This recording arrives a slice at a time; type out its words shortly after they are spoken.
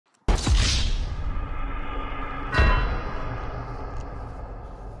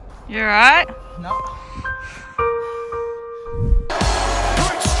You alright? No.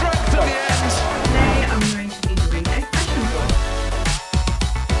 Good strength at the end. Today I'm going to be doing a fashion vlog.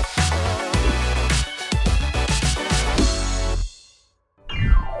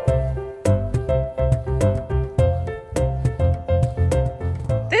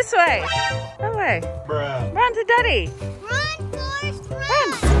 This way. That way. Bruh. Run to Daddy. Run, Forrest, run!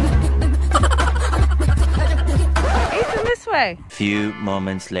 Ethan, this way. Few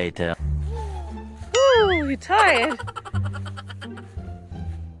moments later. Ooh, you're tired.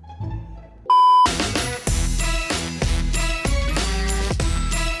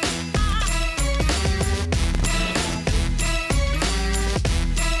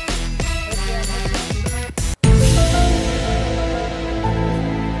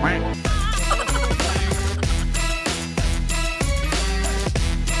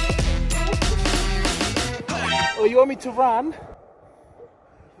 Oh, you want me to run?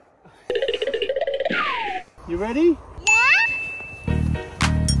 You ready?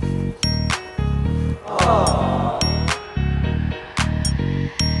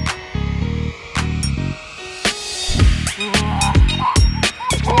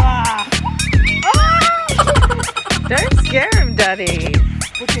 Don't scare him, Daddy.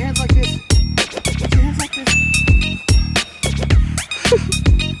 Put your hands like this. Put your hands like this.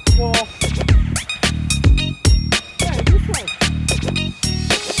 Whoa. Hey, this way.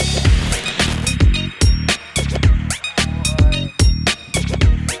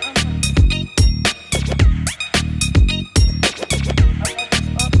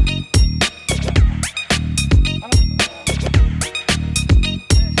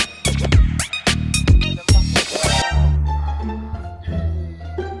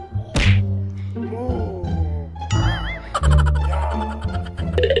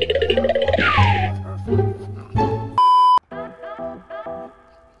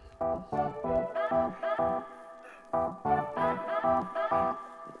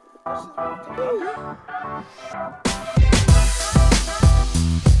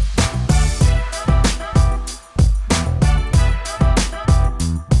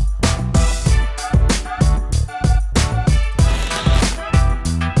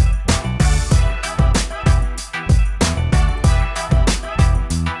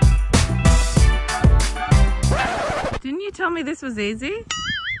 Didn't you tell me this was easy?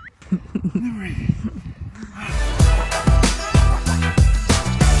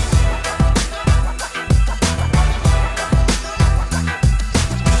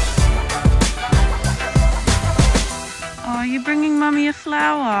 Oh, you're bringing Mummy a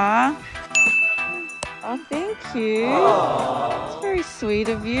flower? Oh, thank you. It's very sweet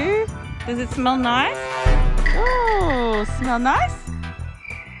of you. Does it smell nice? Oh, smell nice?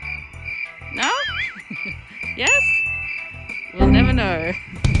 No? Yes? We'll never know.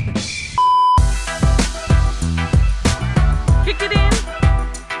 Kick it in.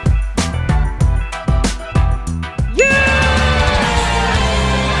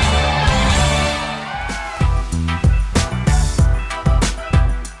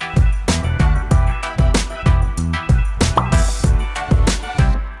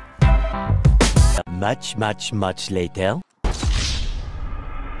 Much later.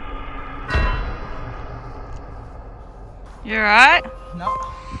 You alright? No.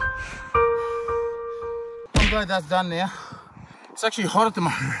 I'm glad that's done now. It's actually hot at the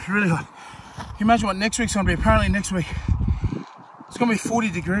moment, really hot. Can you imagine what next week's gonna be? Apparently next week, it's gonna be 40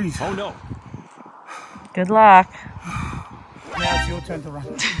 degrees. Oh no. Good luck. Now it's your turn to run.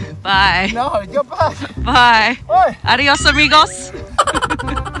 Bye. No, get back. Bye. Oi. Adios, amigos.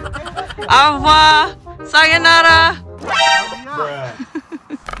 Au revoir. Sayonara. Bruh.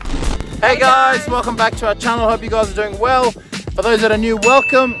 Hey guys, welcome back to our channel. Hope you guys are doing well. For those that are new,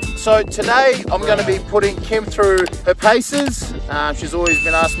 welcome. So today I'm going to be putting Kim through her paces. She's always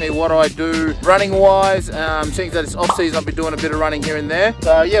been asking me what I do running wise. Seeing that it's off season, I'll be doing a bit of running here and there.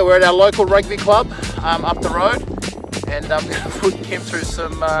 So yeah, we're at our local rugby club up the road, and I'm going to put Kim through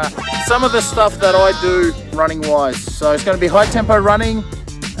some of the stuff that I do running wise. So it's going to be high tempo running.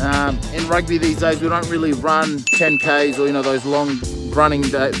 In rugby these days, we don't really run 10Ks or those long running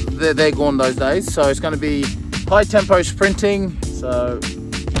days. They're gone those days. So it's going to be high tempo sprinting. So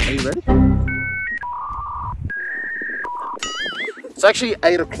are you ready? It's actually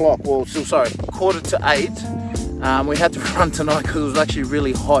 8 o'clock. Well, sorry, 7:45. We had to run tonight because it was actually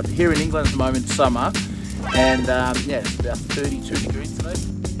really hot here in England at the moment, summer. And yeah, it's about 32 degrees today.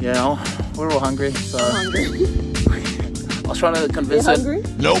 Yeah, we're all hungry. So I was trying to convince her. Hungry?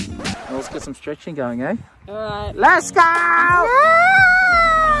 Nope. Well, let's get some stretching going, eh? Alright. Let's go!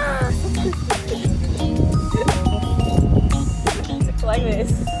 Like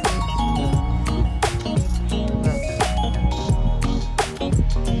this.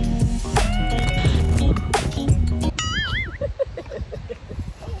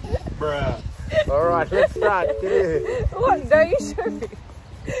 Bruh. All right, let's start. Get here. What? No, you show me.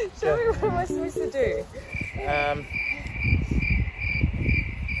 Show me what am I supposed to do?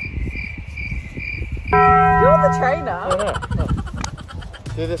 You're the trainer. No.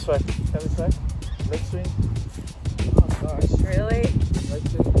 Do this way. Come this way. Leg swing. Oh gosh, really? Leg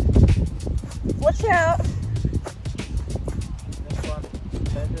swing. Watch out. Next one.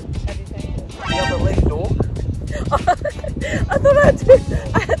 Change it. Have you changed it? You have a leg door. I thought I had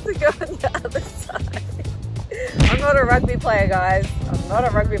to go on the other side. I'm not a rugby player, guys. I'm not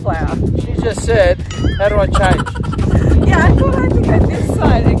a rugby player. She just said, how do I change? Yeah, I thought I had to go this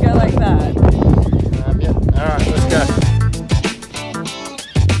side and go like that. Yeah. All right, let's go.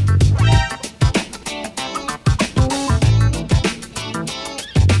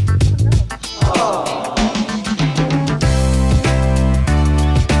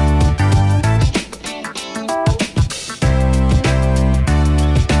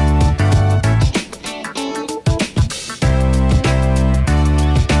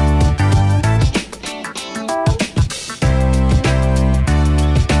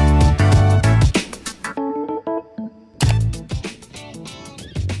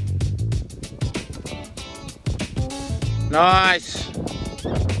 Nice.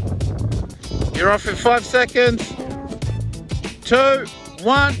 You're off in 5 seconds. 2,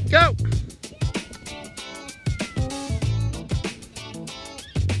 1, go.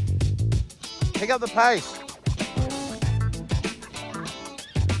 Pick up the pace.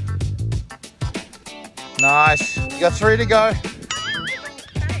 Nice. You got 3 to go.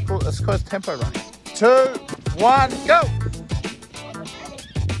 Cool. Let's close tempo run. 2, 1, go.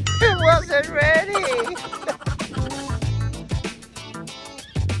 It wasn't ready.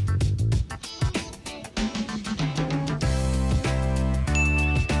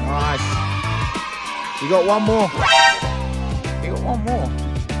 Nice. You got one more. You got one more.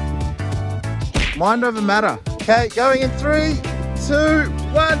 Mind over matter. Okay, going in 3, 2,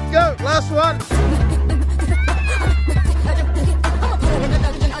 1, go. Last one.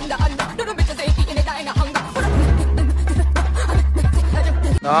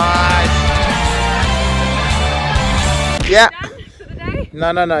 Nice. Yeah. Done for the day?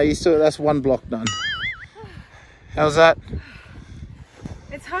 No. You still, that's one block done. How's that?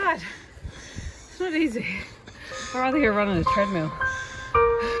 It's hard. It's not easy. I'd rather go run on a treadmill.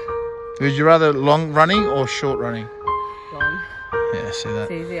 Would you rather long running or short running? Long. Yeah, see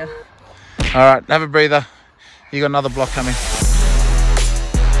that. It's easier. All right, have a breather. You got another block coming.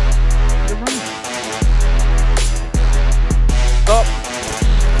 Stop.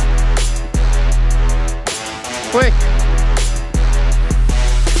 Quick.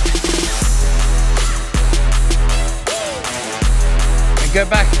 And go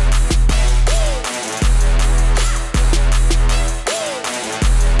back.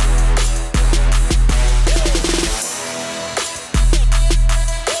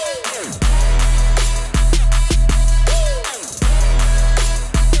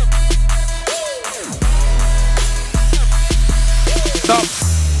 Stop.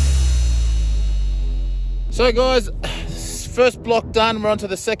 So guys, first block done. We're on to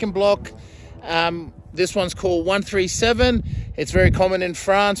the second block. This one's called 137. It's very common in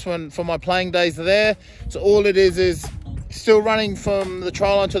France for my playing days there. So all it is still running from the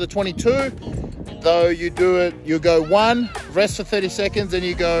trial line to the 22. Though you do it, you go 1, rest for 30 seconds, then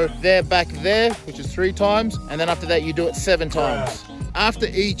you go there, back there, which is 3 times. And then after that, you do it 7 times. After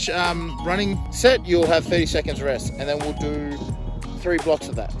each running set, you'll have 30 seconds rest. And then we'll do 3 blocks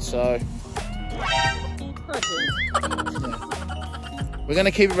of that. So we're going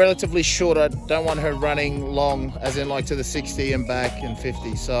to keep it relatively short. I don't want her running long, as in like to the 60 and back and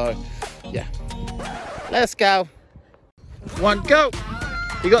 50. So yeah, let's go. 1, go.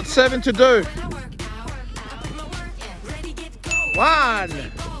 You got 7 to do.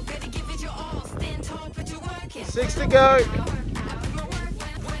 1. 6 to go.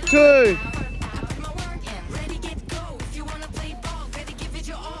 2.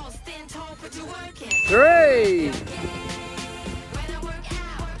 3.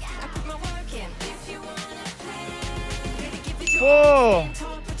 4.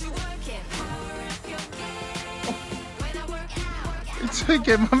 It's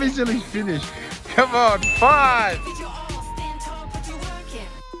okay, Mummy's nearly finished. Come on, 5.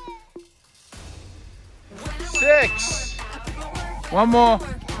 6. One more.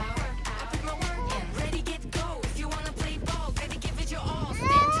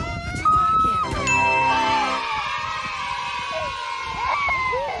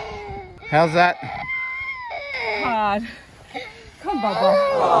 'How's that? Hard. Come on, Bubba.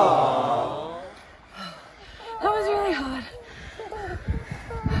 That was really hard.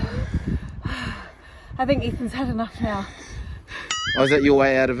 I think Ethan's had enough now. Oh, is that your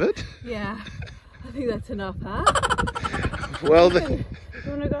way out of it? Yeah, I think that's enough, huh? Well, Do you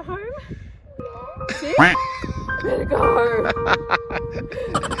want to go home? Sis? Better go.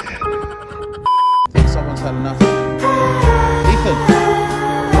 someone's had enough.